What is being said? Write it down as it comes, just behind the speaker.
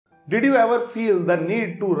Did you ever feel the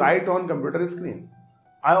need to write on computer screen?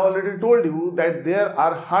 I already told you that there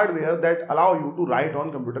are hardware that allow you to write on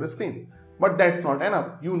computer screen. But that's not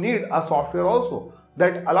enough. You need a software also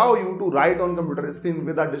that allow you to write on computer screen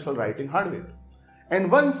with a digital writing hardware. And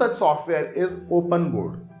one such software is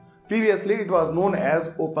OpenBoard. Previously it was known as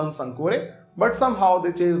OpenSankore, but somehow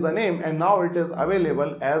they changed the name and now it is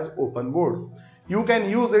available as OpenBoard. You can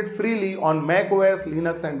use it freely on macOS,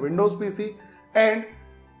 Linux and Windows PC, and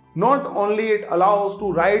not only it allows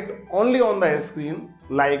to write only on the screen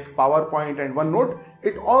like PowerPoint and OneNote,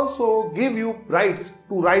 it also gives you rights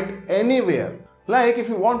to write anywhere. Like if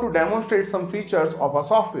you want to demonstrate some features of a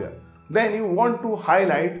software, then you want to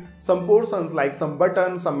highlight some portions like some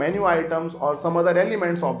buttons, some menu items or some other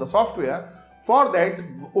elements of the software. For that,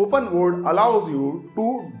 OpenBoard allows you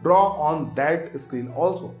to draw on that screen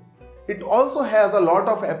also. It also has a lot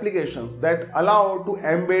of applications that allow to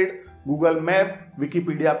embed Google Map,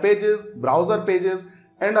 Wikipedia pages, browser pages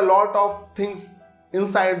and a lot of things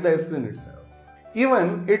inside the screen itself.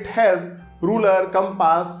 Even it has ruler,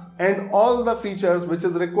 compass and all the features which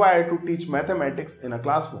is required to teach mathematics in a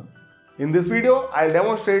classroom. In this video, I'll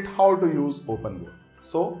demonstrate how to use OpenBoard.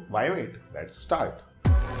 So why wait? Let's start.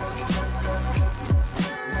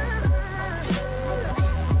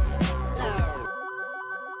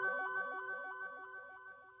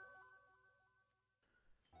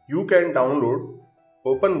 You can download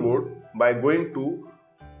OpenBoard by going to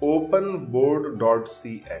openboard.ch.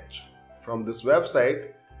 From this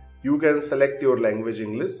website, you can select your language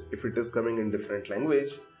English if it is coming in different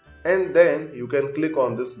language, and then you can click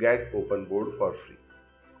on this Get OpenBoard for free.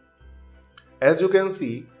 As you can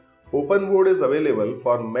see, OpenBoard is available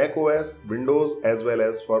for macOS, Windows as well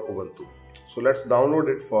as for Ubuntu. So let's download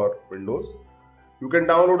it for Windows. You can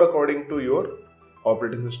download according to your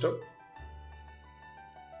operating system.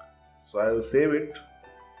 So I will save it.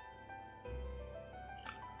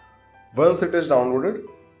 Once it is downloaded,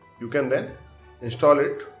 you can then install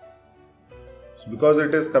it. So because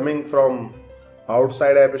it is coming from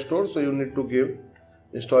outside App Store, so you need to give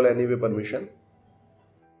install anyway permission.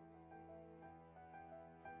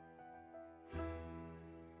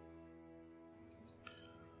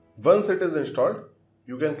 Once it is installed,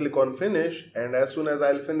 you can click on finish, and as soon as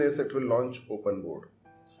I'll finish, it will launch OpenBoard.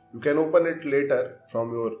 You can open it later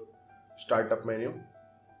from your startup menu.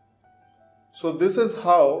 So this is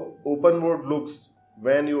how OpenBoard looks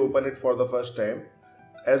when you open it for the first time.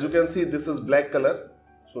 As you can see, this is black color.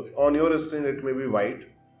 So on your screen it may be white.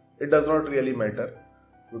 It does not really matter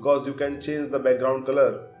because you can change the background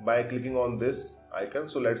color by clicking on this icon.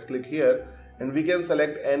 So let's click here and we can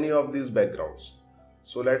select any of these backgrounds.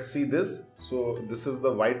 So let's see this. So this is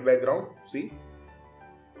the white background, see.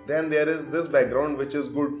 Then there is this background which is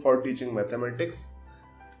good for teaching mathematics.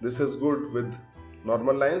 This is good with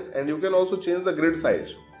normal lines, and you can also change the grid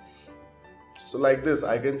size. So like this,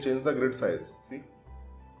 I can change the grid size, see.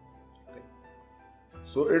 Okay.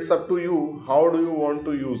 So it's up to you, how do you want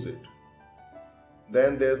to use it.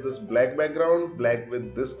 Then there's this black background, black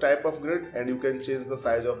with this type of grid, and you can change the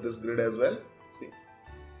size of this grid as well, see.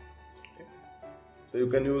 Okay. So you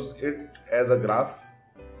can use it as a graph,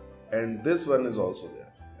 and this one is also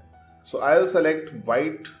there. So I'll select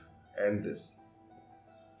white and this.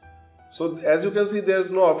 So as you can see, there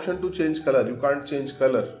is no option to change color. You can't change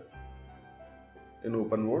color in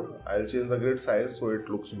OpenBoard. I'll change the grid size so it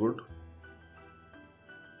looks good.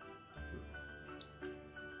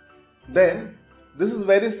 Then this is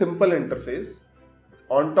very simple interface.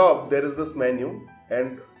 On top there is this menu,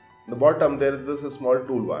 and the bottom there is this small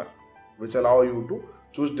toolbar which allow you to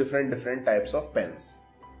choose different types of pens.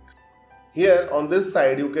 Here on this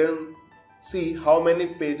side you can see how many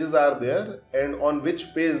pages are there and on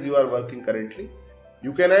which page you are working currently.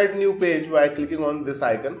 You can add new page by clicking on this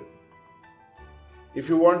icon. If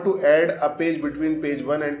you want to add a page between page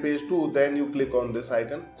 1 and page 2, then you click on this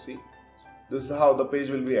icon. See, this is how the page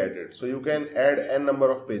will be added. So you can add n number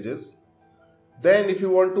of pages. Then if you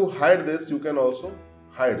want to hide this, you can also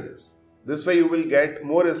hide this. This way you will get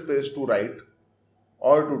more space to write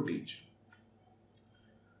or to teach.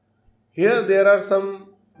 Here there are some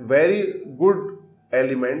very good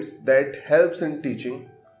elements that helps in teaching.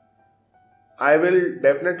 I will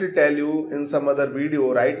definitely tell you in some other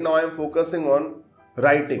video. Right now I am focusing on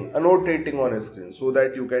writing, annotating on a screen so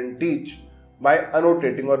that you can teach by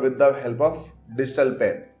annotating or with the help of digital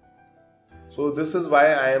pen. So this is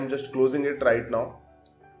why I am just closing it right now.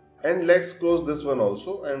 And let's close this one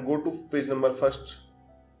also and go to page number first.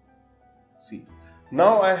 See,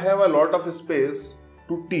 now I have a lot of space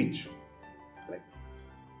to teach.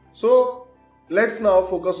 So let's now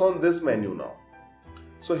focus on this menu now.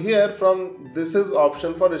 So here this is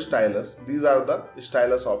option for stylus. These are the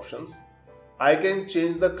stylus options. I can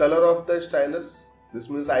change the color of the stylus. This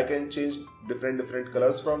means I can change different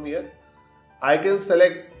colors from here. I can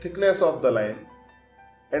select thickness of the line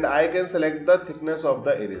and I can select the thickness of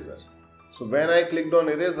the eraser. So when I clicked on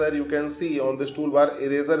eraser, you can see on this toolbar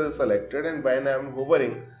eraser is selected, and when I am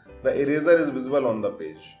hovering, the eraser is visible on the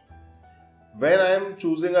page. When I am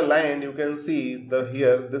choosing a line, you can see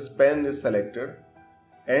here this pen is selected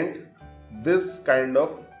and this kind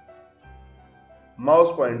of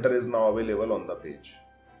mouse pointer is now available on the page.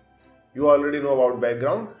 You already know about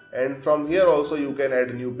background, and from here also you can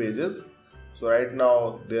add new pages. So right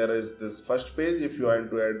now there is this first page. If you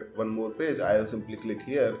want to add one more page, I will simply click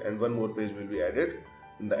here and one more page will be added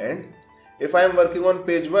in the end. If I am working on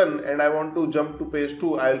page 1 and I want to jump to page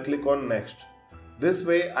 2, I will click on next. This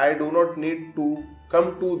way I do not need to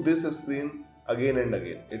come to this screen again and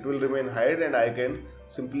again. It will remain hide and I can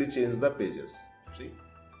simply change the pages. See?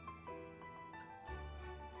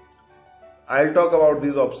 I'll talk about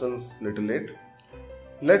these options little late.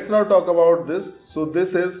 Let's now talk about this. So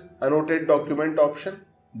this is Annotate document option.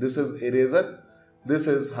 This is eraser. This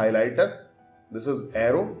is highlighter. This is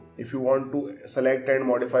arrow if you want to select and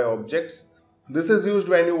modify objects. This is used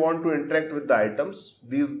when you want to interact with the items.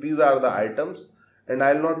 These are the items, and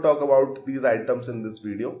I'll not talk about these items in this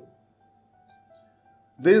video.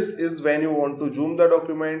 This is when you want to zoom the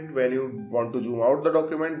document, when you want to zoom out the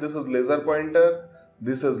document. This is laser pointer.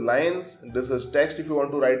 This is lines. This is text if you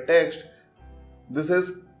want to write text. This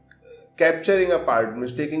is capturing a part,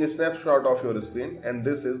 means taking a snapshot of your screen, and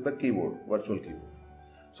this is the keyboard, virtual keyboard.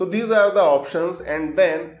 So these are the options, and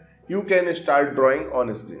then you can start drawing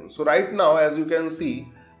on screen. So right now, as you can see,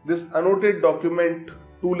 this Annotate document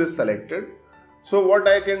tool is selected. So what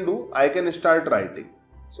I can do, I can start writing.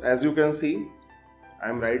 So as you can see, I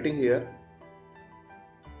am writing here.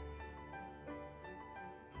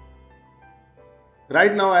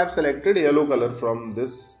 Right now I have selected yellow color from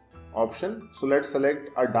this option. So let's select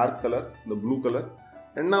a dark color, the blue color,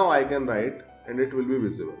 and now I can write and it will be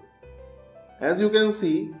visible. As you can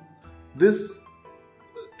see, this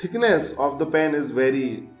thickness of the pen is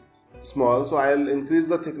very small, so I will increase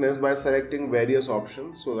the thickness by selecting various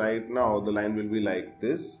options. So right now the line will be like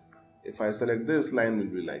this. If I select this, line will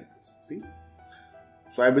be like this. See?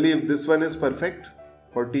 So I believe this one is perfect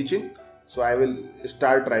for teaching. So I will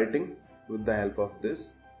start writing with the help of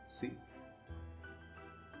this. See?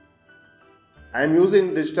 I am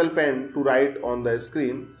using digital pen to write on the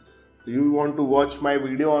screen. You want to watch my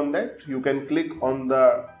video on that? You can click on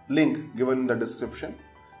the link given in the description.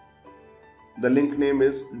 The link name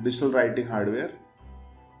is Digital Writing Hardware.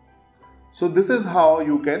 So this is how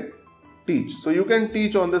you can teach. So you can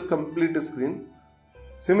teach on this complete screen.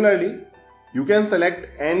 Similarly, you can select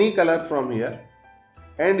any color from here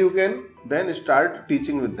and you can then start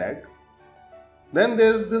teaching with that. Then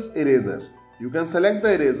there is this eraser. You can select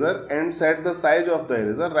the eraser and set the size of the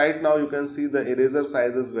eraser. Right now you can see the eraser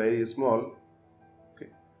size is very small.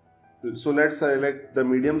 Okay. So let's select the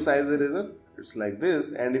medium size eraser. It's like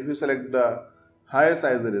this, and if you select the higher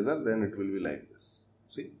size eraser, then it will be like this.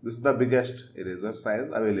 See, this is the biggest eraser size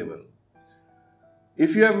available.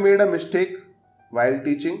 If you have made a mistake while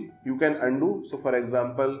teaching, you can undo. So for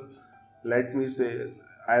example, let me say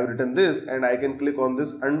I have written this and I can click on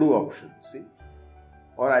this undo option. See?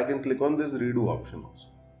 Or I can click on this redo option also.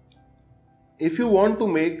 If you want to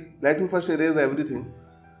let me first erase everything.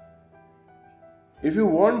 If you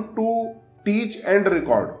want to teach and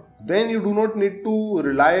record, then you do not need to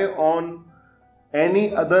rely on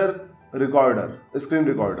any other recorder, screen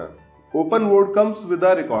recorder. OpenBoard comes with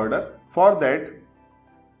a recorder. For that,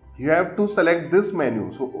 you have to select this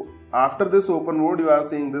menu. So after this OpenBoard, you are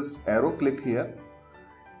seeing this arrow, click here.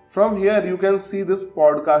 From here, you can see this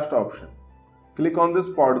podcast option. Click on this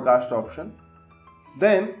podcast option.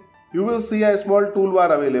 Then you will see a small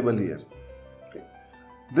toolbar available here. Okay.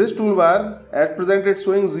 This toolbar at present it's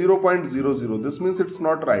showing 0.00. This means it's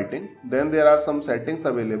not writing. Then there are some settings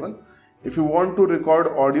available. If you want to record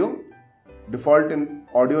audio, default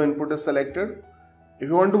audio input is selected. If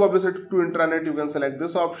you want to publish it to intranet, you can select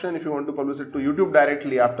this option. If you want to publish it to YouTube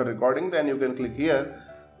directly after recording, then you can click here.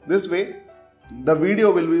 This way, the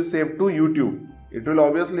video will be saved to YouTube. It will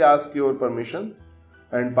obviously ask your permission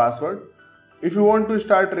and password. If you want to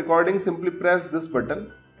start recording, simply press this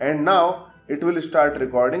button and now it will start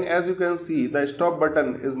recording. As you can see, the stop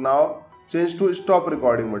button is now changed to stop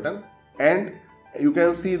recording button, and you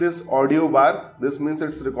can see this audio bar. This means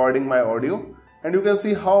it's recording my audio, and you can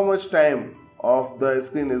see how much time of the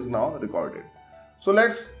screen is now recorded. So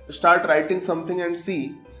let's start writing something and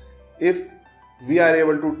see if we are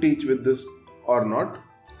able to teach with this or not.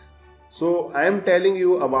 So I am telling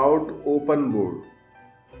you about OpenBoard.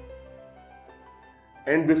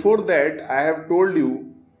 And before that, I have told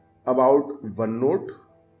you about OneNote,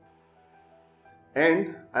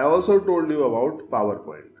 and I also told you about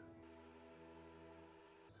PowerPoint.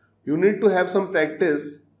 You need to have some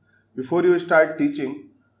practice before you start teaching.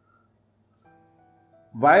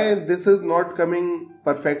 Why this is not coming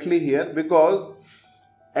perfectly here? Because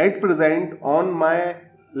at present on my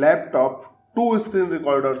laptop, 2 screen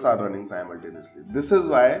recorders are running simultaneously. This is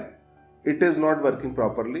why it is not working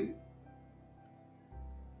properly.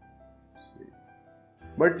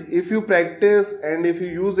 But if you practice and if you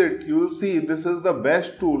use it, you will see this is the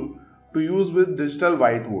best tool to use with digital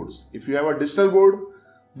whiteboards. If you have a digital board,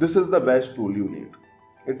 this is the best tool you need.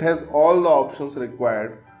 It has all the options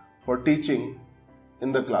required for teaching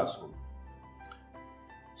in the classroom.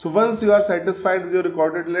 So once you are satisfied with your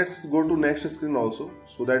recorded, let's go to next screen also,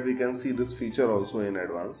 so that we can see this feature also in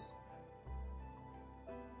advance.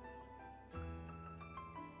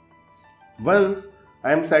 Once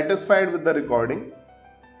I am satisfied with the recording,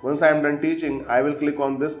 once I am done teaching, I will click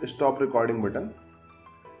on this stop recording button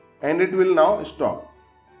and it will now stop.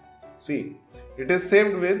 See, it is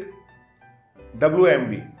saved with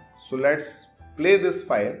WMB. So let's play this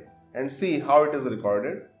file and see how it is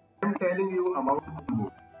recorded. I am telling you about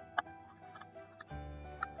OpenBoard.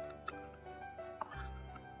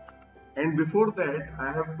 And before that,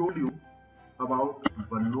 I have told you about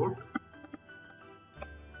OneNote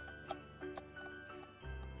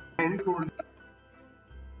and told you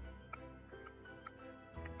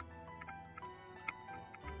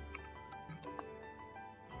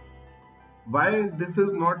why this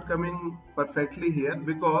is not coming perfectly here,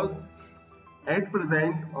 because at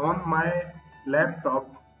present on my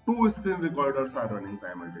laptop 2 screen recorders are running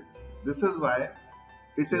simultaneously. This is why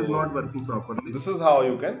it is not working properly. This is how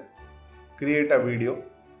you can create a video.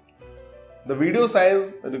 The video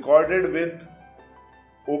size recorded with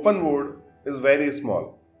OpenBoard is very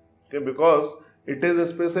small, okay, because it is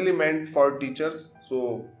especially meant for teachers,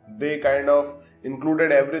 so they kind of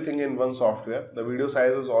included everything in one software. The video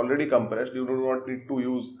size is already compressed. You do not need to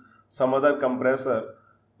use some other compressor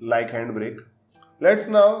like Handbrake. Let's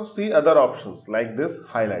now see other options like this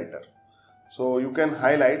highlighter. So you can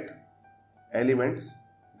highlight elements.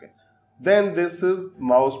 Okay. Then this is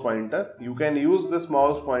mouse pointer. You can use this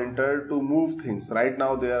mouse pointer to move things. Right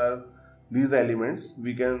now there are these elements.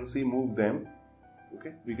 We can see move them.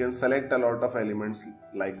 Okay. We can select a lot of elements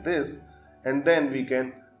like this, and then we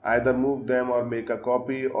can either move them or make a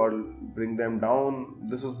copy or bring them down.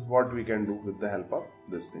 This is what we can do with the help of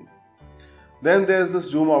this thing. Then there is this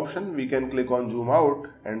zoom option. We can click on zoom out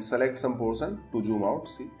and select some portion to zoom out.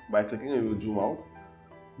 See, by clicking you will zoom out.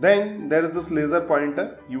 Then there is this laser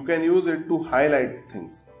pointer. You can use it to highlight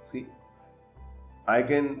things. See, I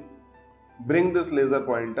can bring this laser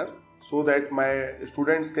pointer so that my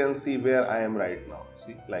students can see where I am right now.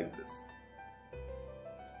 See, like this.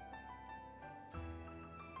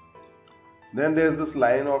 Then there is this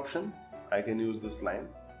line option. I can use this line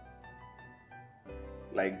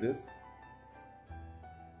like this.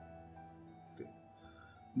 Okay.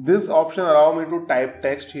 This option allows me to type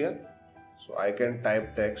text here. So I can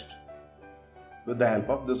type text with the help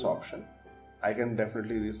of this option. I can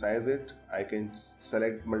definitely resize it. I can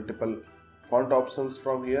select multiple font options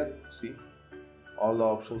from here. See, all the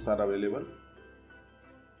options are available.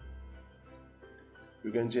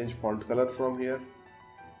 You can change font color from here.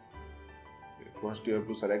 First you have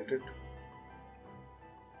to select it.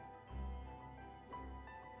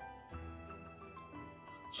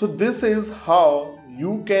 So this is how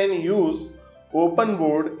you can use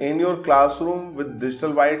OpenBoard in your classroom with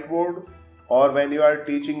digital whiteboard, or when you are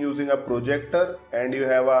teaching using a projector and you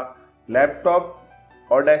have a laptop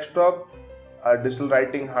or desktop, a digital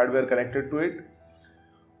writing hardware connected to it,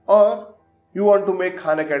 or you want to make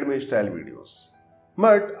Khan Academy style videos.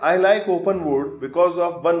 But I like OpenBoard because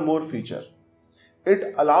of one more feature.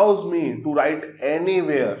 It allows me to write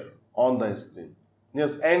anywhere on the screen.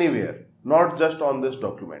 Yes, anywhere, not just on this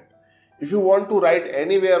document. If you want to write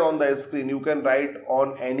anywhere on the screen, you can write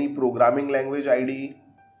on any programming language IDE.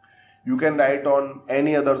 You can write on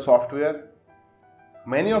any other software.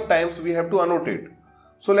 Many of times we have to annotate.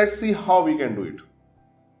 So let's see how we can do it.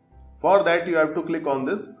 For that you have to click on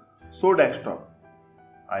this Show Desktop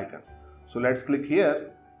icon. So let's click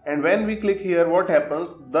here, and when we click here, what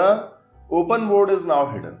happens? The OpenBoard is now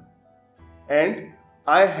hidden and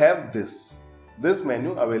I have this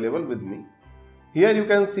menu available with me. Here you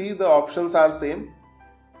can see the options are same.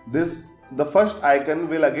 The first icon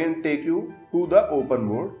will again take you to the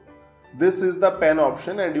OpenBoard. This is the pen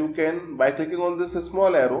option, and you can, by clicking on this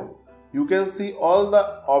small arrow, you can see all the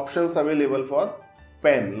options available for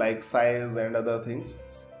pen, like size and other things,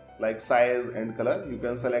 like size and color. You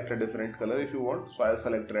can select a different color if you want. So I'll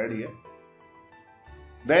select red here.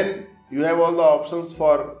 Then you have all the options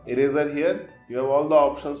for eraser here. You have all the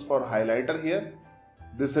options for highlighter here.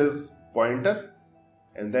 This is pointer,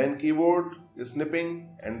 and then keyboard, snipping,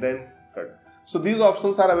 and then cut. So these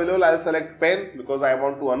options are available. I'll select pen because I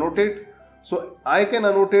want to annotate. So I can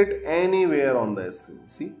annotate anywhere on the screen.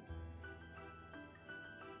 See,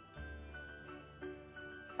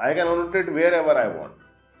 I can annotate wherever I want.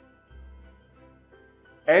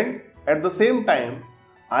 And at the same time,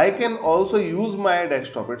 I can also use my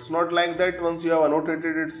desktop. It's not like that once you have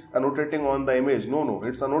annotated, it's annotating on the image. No,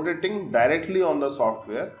 it's annotating directly on the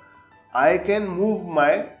software. I can move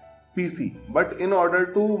my PC, but in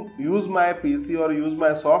order to use my PC or use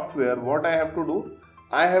my software, what I have to do,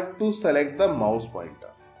 I have to select the mouse pointer.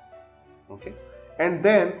 Okay, and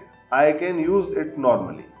then I can use it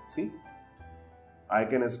normally. See, I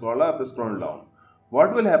can scroll up, scroll down.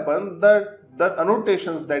 What will happen? The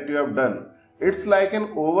annotations that you have done, it's like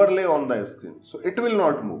an overlay on the screen, so it will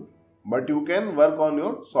not move, but you can work on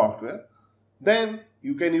your software. Then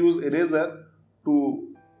you can use eraser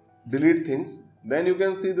to delete things. Then you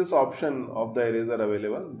can see this option of the eraser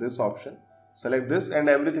available, this option. Select this and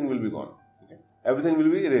everything will be gone. Okay. Everything will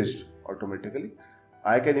be erased automatically.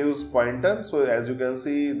 I can use pointer. So as you can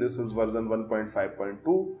see, this is version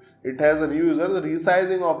 1.5.2. It has a new user, the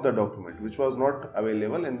resizing of the document, which was not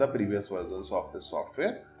available in the previous versions of this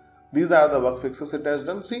software. These are the bug fixes it has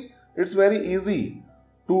done. See, it's very easy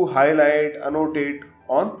to highlight, annotate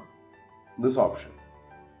on this option.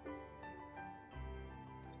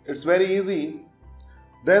 It's very easy.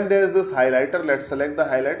 Then there is this highlighter. Let's select the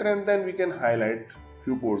highlighter and then we can highlight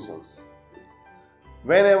few portions.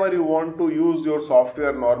 Whenever you want to use your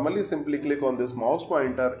software normally, simply click on this mouse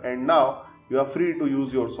pointer and now you are free to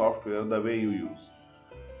use your software the way you use.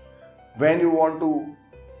 When you want to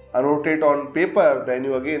annotate on paper, then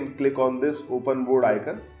you again click on this OpenBoard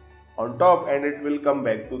icon on top and it will come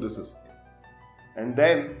back to this screen. And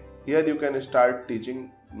then here you can start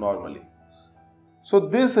teaching normally. So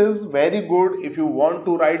this is very good if you want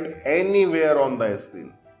to write anywhere on the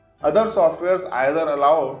screen. Other softwares either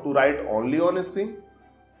allow to write only on a screen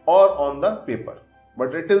or on the paper,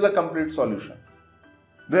 but it is a complete solution.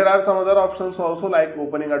 There are some other options also, like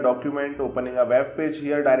opening a document, opening a web page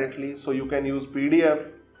here directly. So you can use PDF,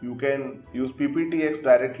 you can use PPTX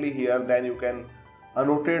directly here, then you can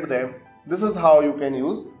annotate them. This is how you can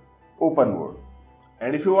use OpenBoard.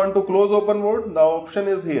 And if you want to close OpenBoard, the option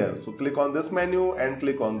is here. So click on this menu and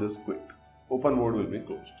click on this quit. OpenBoard will be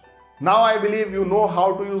closed. Now I believe you know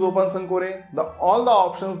how to use OpenSankore. All the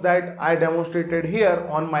options that I demonstrated here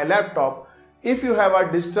on my laptop. If you have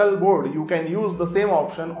a digital board, you can use the same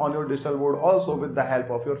option on your digital board also with the help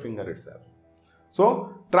of your finger itself.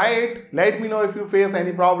 So try it. Let me know if you face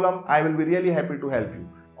any problem. I will be really happy to help you.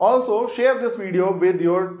 Also share this video with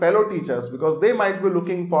your fellow teachers because they might be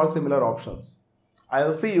looking for similar options.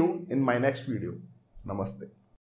 I'll see you in my next video. Namaste.